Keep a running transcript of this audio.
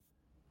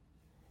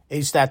Hey,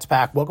 Stats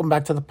Pack. Welcome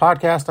back to the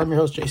podcast. I'm your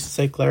host, Jason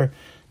St. Clair.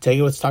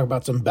 Today, let's talk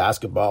about some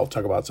basketball.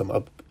 Talk about some I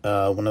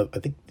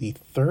think the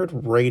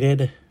third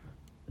rated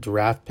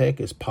draft pick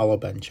is Paolo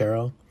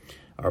Banchero,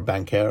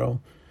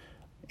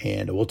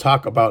 and we'll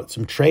talk about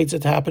some trades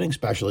that's happening,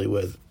 especially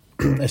with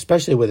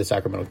the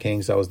Sacramento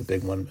Kings. That was the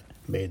big one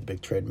made, the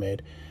big trade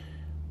made.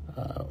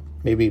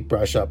 Maybe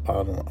brush up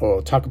on,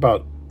 or talk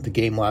about the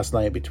game last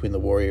night between the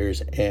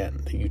Warriors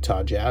and the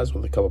Utah Jazz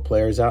with a couple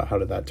players out. How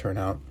did that turn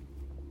out?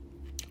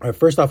 All right,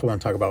 first off, I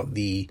want to talk about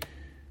the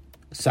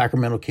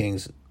Sacramento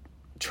Kings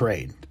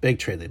trade, the big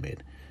trade they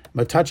made. I'm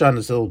going to touch on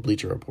this little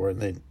Bleacher Report.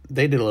 They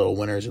did a little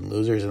winners and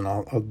losers, and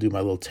I'll do my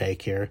little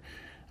take here.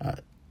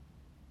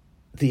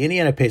 The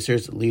Indiana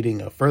Pacers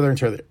leading further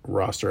into the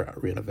roster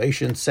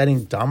renovation,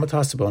 setting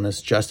Domantas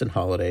Sabonis, Justin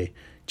Holiday,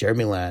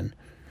 Jeremy Lamb,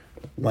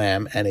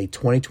 and a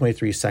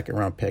 2023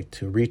 second-round pick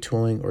to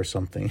retooling or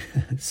something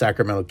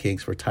Sacramento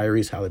Kings for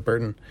Tyrese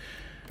Haliburton,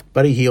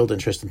 Buddy Hield,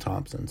 and Tristan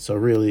Thompson. So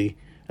really,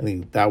 I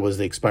think that was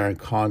the expiring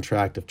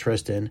contract of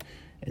Tristan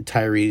and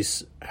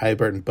Tyrese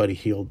Haliburton, Buddy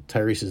Hield.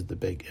 Tyrese is the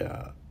big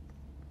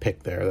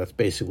pick there.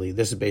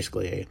 This is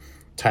basically a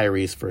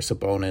Tyrese for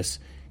Sabonis,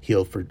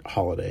 Hield for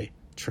Holiday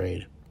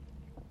trade.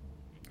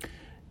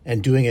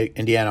 And doing it,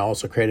 Indiana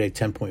also created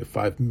a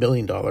 $10.5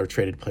 million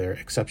traded player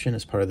exception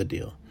as part of the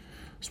deal.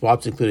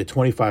 Swaps included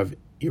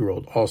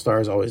 25-year-old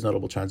All-Stars, always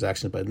notable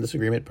transactions, but in this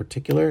agreement in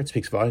particular, it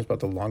speaks volumes about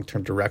the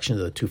long-term direction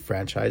of the two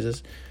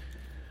franchises.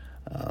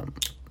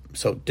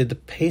 So did the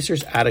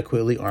Pacers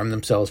adequately arm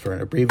themselves for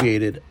an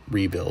abbreviated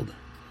rebuild?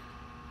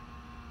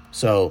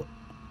 So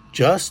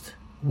just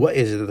what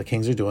is it that the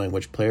Kings are doing?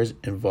 Which players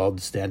involved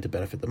stand to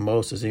benefit the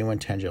most? Is anyone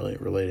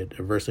tangentially related,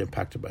 adversely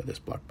impacted by this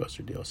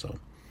blockbuster deal? So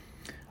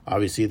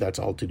obviously that's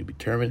all to be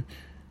determined.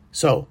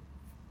 So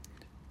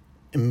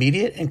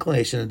immediate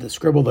inclination to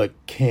scribble the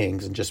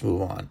Kings and just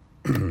move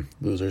on.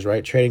 Losers,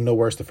 right? Trading no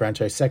worse, the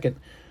franchise second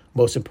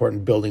most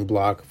important building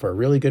block for a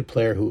really good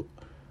player who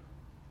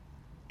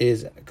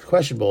is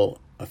questionable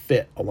a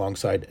fit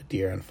alongside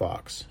De'Aaron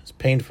Fox. It's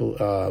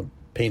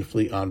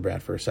painfully on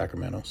brand for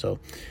Sacramento. So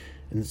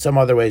in some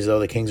other ways, though,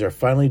 the Kings are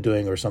finally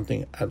doing, or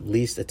something at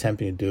least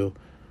attempting to do,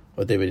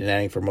 what they've been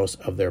denying for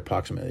most of their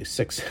approximately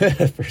six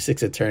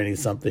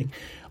eternities, something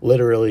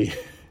literally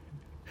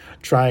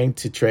trying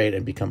to trade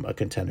and become a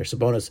contender.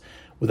 Sabonis,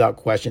 without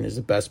question, is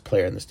the best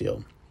player in this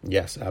deal.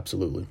 Yes,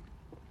 absolutely.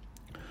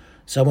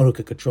 Someone who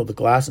could control the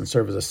glass and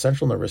serve as a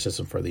central nervous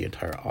system for the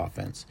entire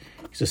offense.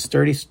 He's a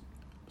sturdy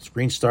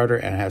screen starter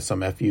and has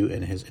some FU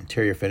in his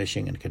interior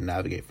finishing and can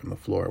navigate from the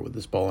floor with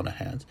his ball in his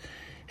hands.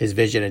 His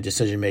vision and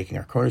decision-making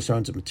are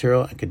cornerstones of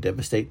material and can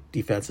devastate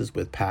defenses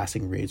with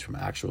passing reads from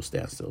actual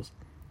standstills.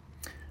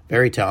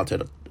 Very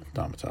talented,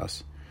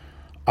 Domantas.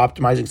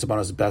 Optimizing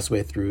Sabonis' best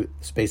way through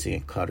spacing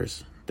and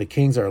clutters. The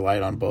Kings are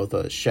light on both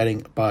a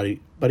shedding Buddy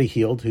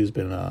Hield, who's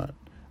been a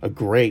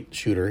great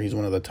shooter. He's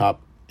one of the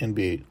top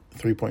NBA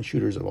three-point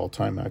shooters of all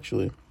time,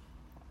 actually,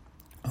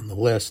 on the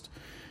list.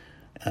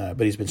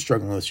 But he's been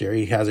struggling this year.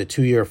 He has a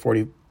 2-year,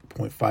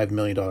 $40.5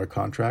 million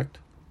contract.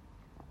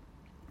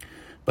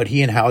 But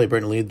he and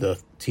Haliburton lead the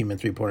team in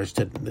three-pointers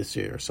this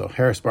year. So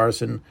Harris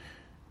Barnes,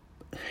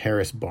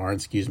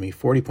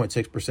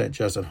 40.6%,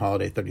 Justin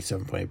Holiday,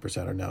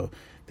 37.8% are now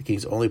the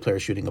Kings' only player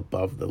shooting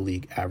above the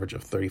league average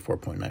of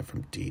 34.9%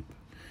 from deep.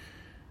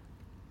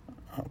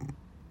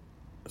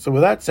 So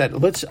with that said, I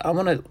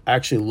want to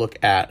actually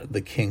look at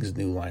the Kings'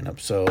 new lineup.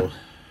 So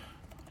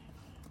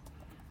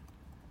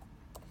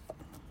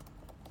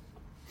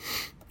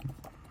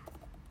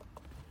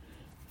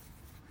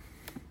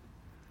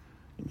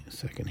give me a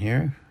second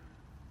here.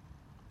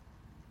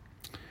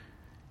 I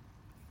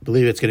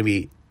believe it's going to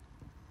be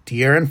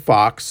De'Aaron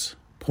Fox,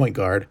 point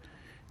guard.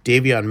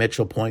 Davion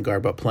Mitchell, point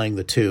guard, but playing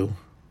the two.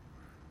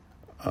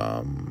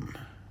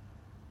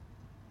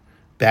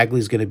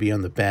 Bagley's going to be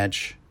on the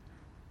bench.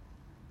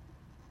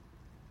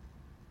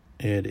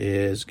 It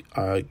is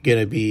going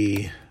to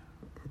be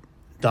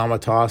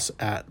Domantas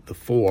at the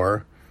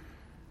 4.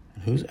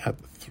 Who's at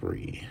the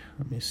 3?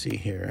 Let me see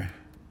here.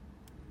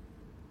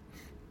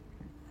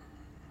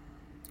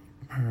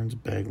 Burns,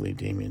 Bagley,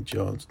 Damian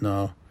Jones.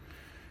 No.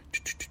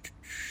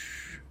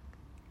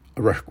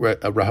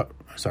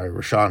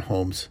 Rashawn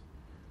Holmes.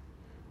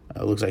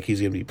 Looks like he's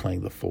going to be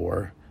playing the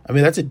 4. I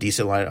mean, that's a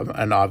decent lineup.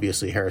 And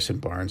obviously Harrison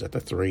Barnes at the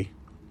 3.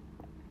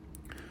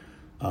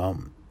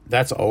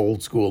 That's an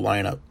old school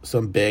lineup.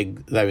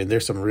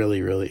 There's some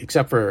really,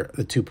 except for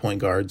the 2 point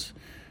guards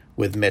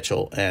with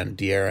Mitchell and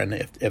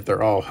De'Aaron. If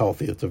they're all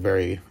healthy, it's a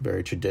very,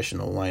 very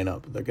traditional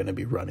lineup they're going to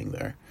be running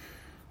there.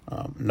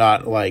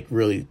 Not like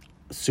really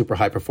super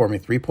high performing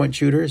 3-point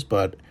shooters,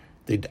 but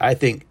I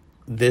think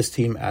this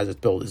team as it's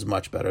built is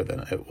much better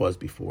than it was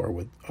before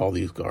with all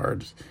these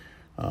guards.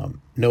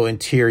 No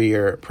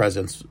interior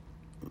presence,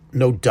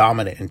 no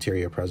dominant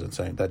interior presence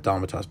that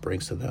Domantas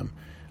brings to them.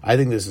 I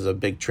think this is a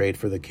big trade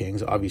for the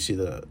Kings. Obviously,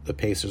 the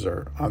Pacers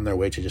are on their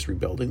way to just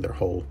rebuilding their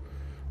whole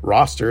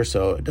roster,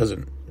 so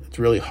it's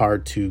really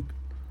hard to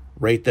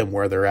rate them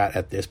where they're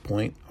at this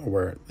point, or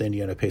where the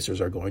Indiana Pacers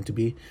are going to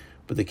be.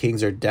 But the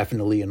Kings are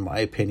definitely, in my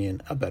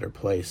opinion, a better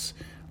place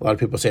A lot of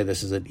people say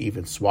this is an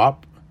even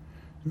swap,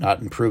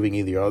 not improving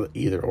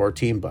either or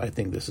team, but I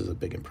think this is a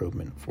big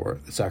improvement for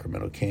the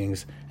Sacramento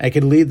Kings. And it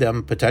could lead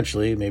them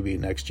potentially, maybe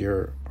next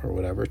year or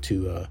whatever,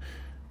 to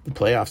the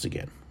playoffs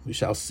again. We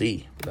shall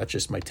see. But that's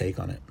just my take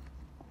on it.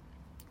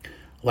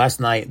 Last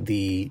night,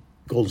 the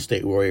Golden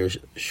State Warriors,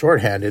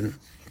 shorthanded,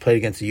 played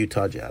against the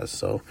Utah Jazz.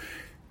 So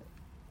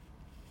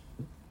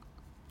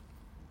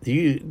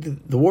the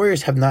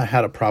Warriors have not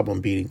had a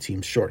problem beating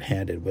teams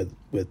shorthanded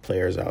with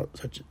players out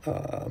such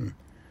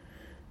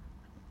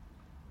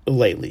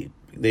lately.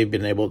 They've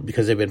been able,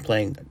 because they've been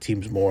playing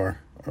teams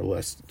more or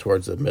less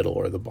towards the middle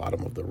or the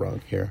bottom of the rung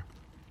here.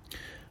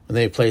 When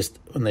they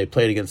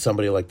played against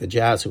somebody like the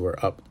Jazz, who were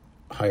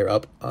higher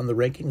up on the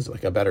rankings,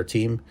 like a better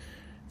team,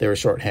 they were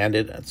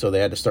shorthanded, and so they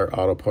had to start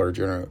Otto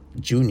Porter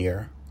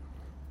Jr.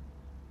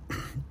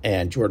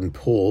 and Jordan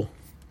Poole,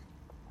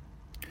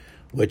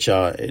 which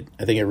I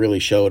think it really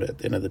showed at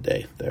the end of the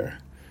day there.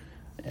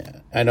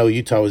 I know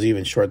Utah was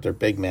even short their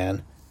big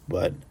man,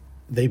 but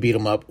they beat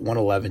them up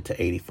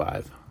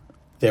 111-85.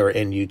 They were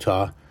in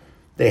Utah.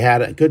 They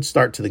had a good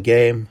start to the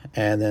game,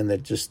 and then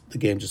the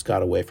game just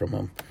got away from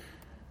them.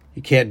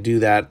 You can't do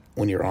that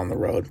when you're on the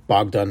road.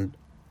 Bogdanovich,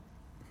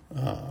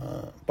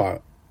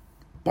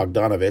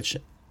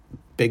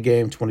 big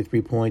game,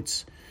 23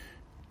 points.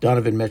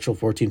 Donovan Mitchell,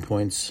 14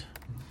 points.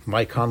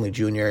 Mike Conley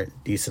Jr.,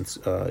 decent,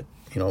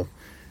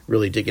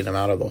 really digging him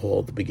out of the hole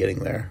at the beginning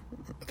there.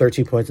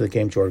 13 points in the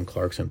game. Jordan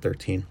Clarkson,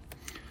 13.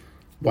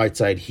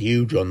 Whiteside,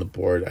 huge on the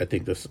board. I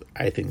think this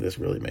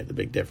really made the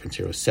big difference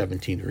here with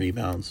 17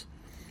 rebounds.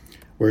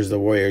 Whereas the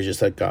Warriors just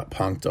got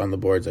punked on the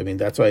boards. I mean,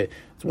 that's why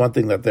it's one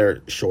thing that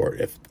they're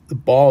short. If the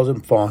ball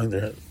isn't falling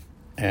there,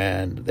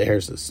 and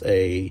there's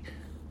a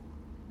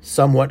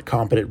somewhat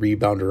competent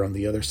rebounder on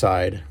the other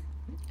side,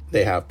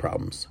 they have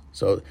problems.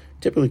 So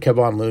typically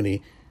Kevon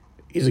Looney,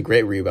 he's a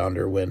great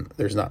rebounder when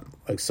there's not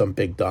like some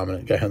big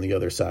dominant guy on the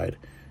other side.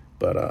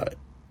 But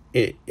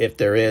if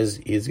there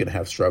is, he's going to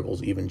have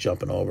struggles even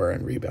jumping over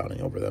and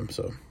rebounding over them.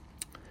 So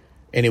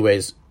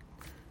anyways,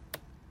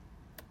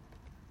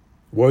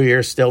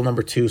 Warriors still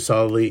number 2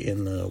 solidly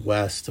in the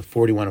West,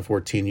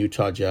 41-14.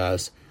 Utah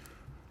Jazz,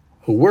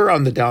 who were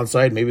on the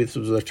downside, maybe this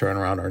was a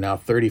turnaround, are now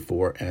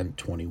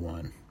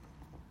 34-21.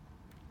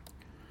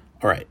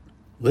 All right,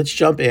 let's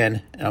jump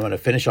in, and I'm going to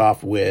finish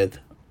off with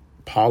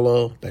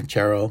Paolo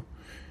Banchero.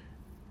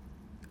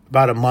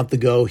 About a month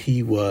ago,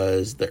 he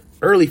was the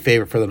early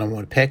favorite for the number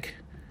 1 pick.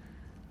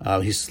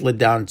 He slid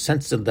down,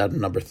 sensitive down to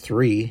number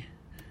 3.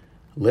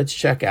 Let's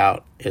check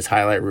out his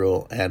highlight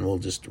reel, and we'll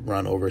just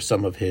run over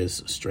some of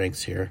his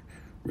strengths here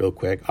real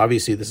quick.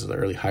 Obviously, this is the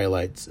early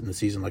highlights in the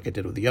season like I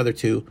did with the other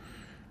 2.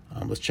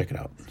 Let's check it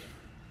out.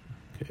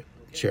 Okay,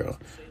 Cheryl.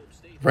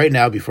 Right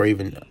now,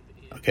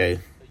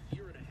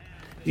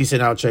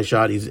 decent outside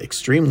shot. He's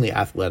extremely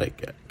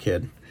athletic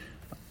kid.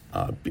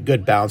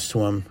 Good bounce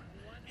to him.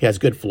 He has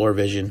good floor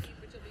vision.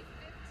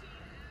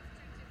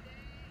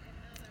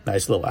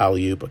 Nice little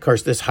alley-oop. Of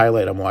course, this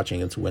highlight I'm watching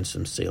against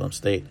Winston-Salem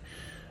State.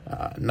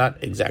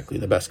 Not exactly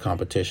the best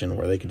competition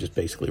where they could just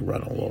basically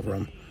run all over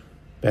him.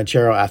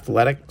 Banchero,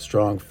 athletic,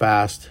 strong,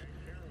 fast.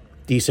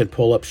 Decent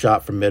pull-up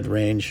shot from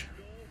mid-range.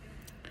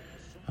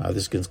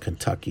 This against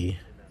Kentucky.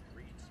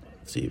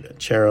 Let's see,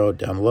 Banchero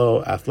down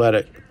low,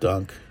 athletic,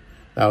 dunk.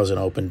 That was an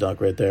open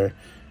dunk right there.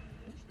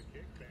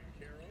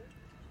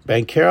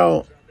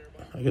 Banchero,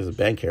 I guess it's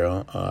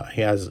Banchero.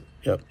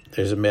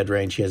 There's a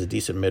mid-range. He has a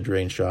decent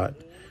mid-range shot.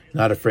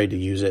 Not afraid to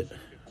use it.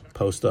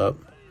 Post up.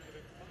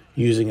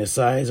 Using his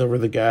size over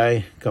the guy,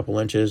 a couple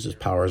inches, just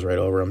powers right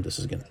over him.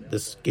 This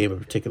game in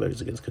particular is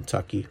against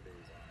Kentucky.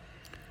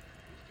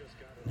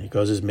 He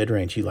goes his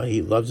mid-range.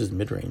 He loves his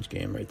mid-range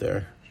game right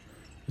there.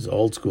 He's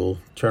old school.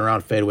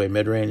 Turnaround, fadeaway,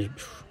 mid-range.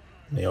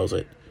 Nails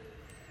it.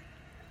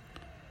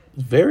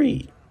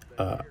 Very,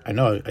 I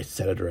know I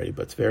said it already,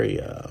 but it's very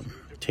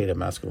Tatum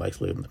likes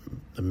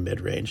the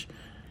mid-range.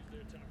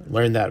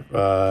 Learned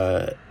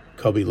that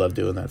Kobe loved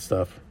doing that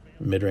stuff.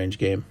 Mid-range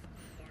game.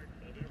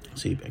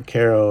 See,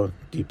 Banchero,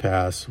 deep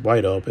pass,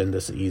 wide open.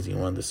 This is an easy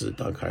one. This is a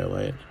dunk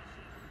highlight.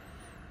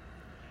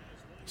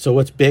 So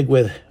what's big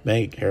with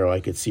Banchero I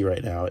could see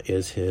right now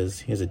is he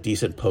has a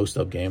decent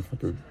post-up game,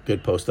 like a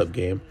good post-up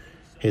game.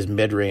 His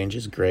mid-range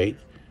is great.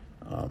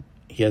 I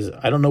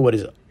don't know what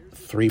his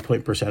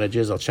 3-point percentage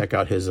is. I'll check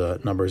out his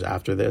numbers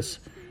after this.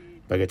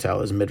 But I can tell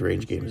his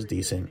mid-range game is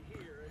decent.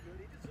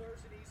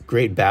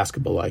 Great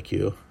basketball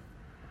IQ.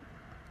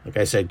 Like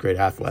I said, great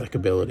athletic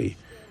ability.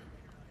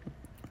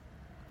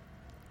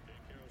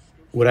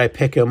 Would I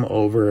pick him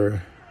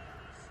 1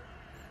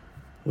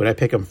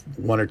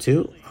 or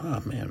 2?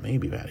 Oh, man,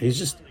 maybe, man. He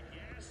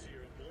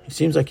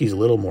seems like he's a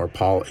little more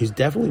polished. He's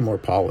definitely more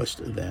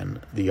polished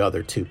than the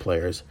other 2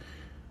 players.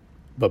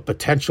 But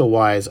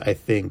potential-wise, I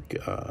think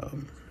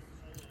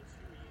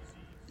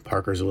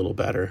Parker's a little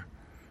better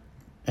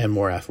and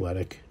more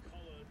athletic.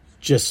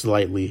 Just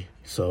slightly,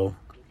 so.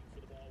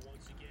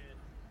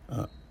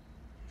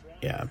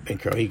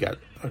 Banchero,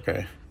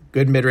 okay.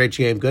 Good mid-range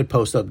game, good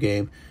post-up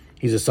game.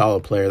 He's a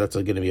solid player. That's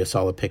going to be a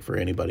solid pick for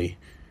anybody.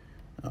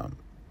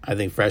 I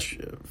think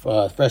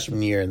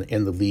freshman year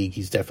in the league,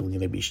 he's definitely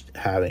going to be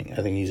having.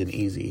 I think he's an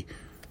easy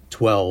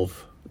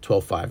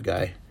 12-5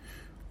 guy.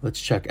 Let's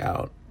check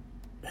out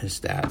his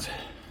stats.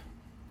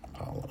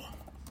 Paulo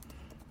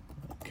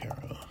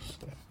Banchero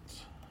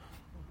stats.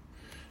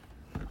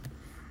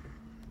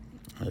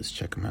 Let's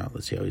check him out.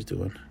 Let's see how he's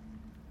doing.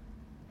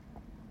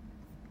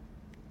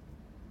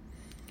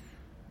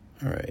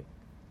 All right.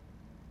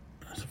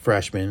 As a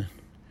freshman,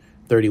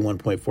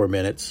 31.4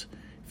 minutes.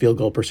 Field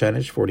goal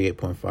percentage,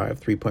 48.5.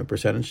 3-point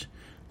percentage,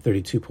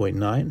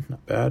 32.9.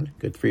 Not bad.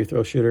 Good free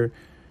throw shooter.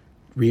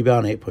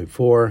 Rebound,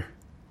 8.4.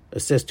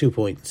 Assist,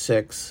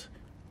 2.6.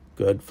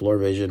 Good. Floor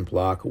vision,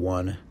 block,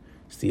 1.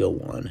 Steal,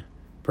 1.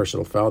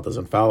 Personal foul,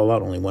 doesn't foul a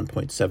lot. Only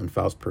 1.7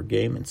 fouls per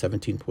game and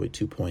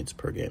 17.2 points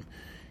per game.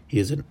 He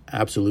is an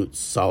absolute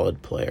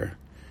solid player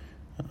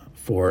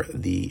for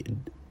the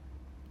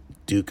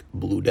Duke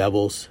Blue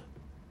Devils.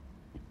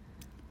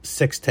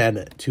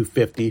 6'10",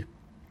 250.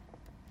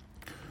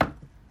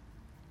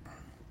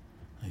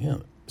 Yeah.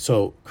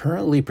 So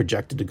currently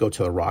projected to go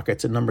to the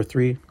Rockets at number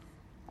 3.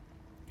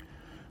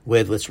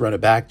 With, let's run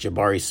it back,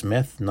 Jabari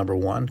Smith, number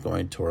 1,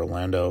 going to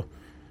Orlando.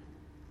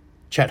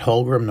 Chet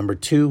Holmgren, number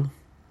 2,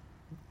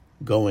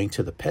 going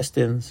to the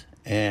Pistons.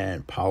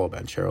 And Paolo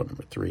Banchero,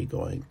 number 3,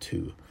 going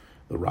to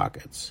the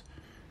Rockets.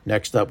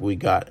 Next up, we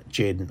got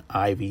Jaden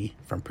Ivey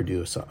from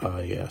Purdue,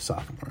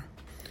 sophomore.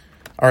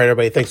 All right,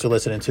 everybody, thanks for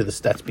listening to the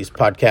Stats Beast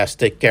podcast.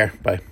 Take care. Bye.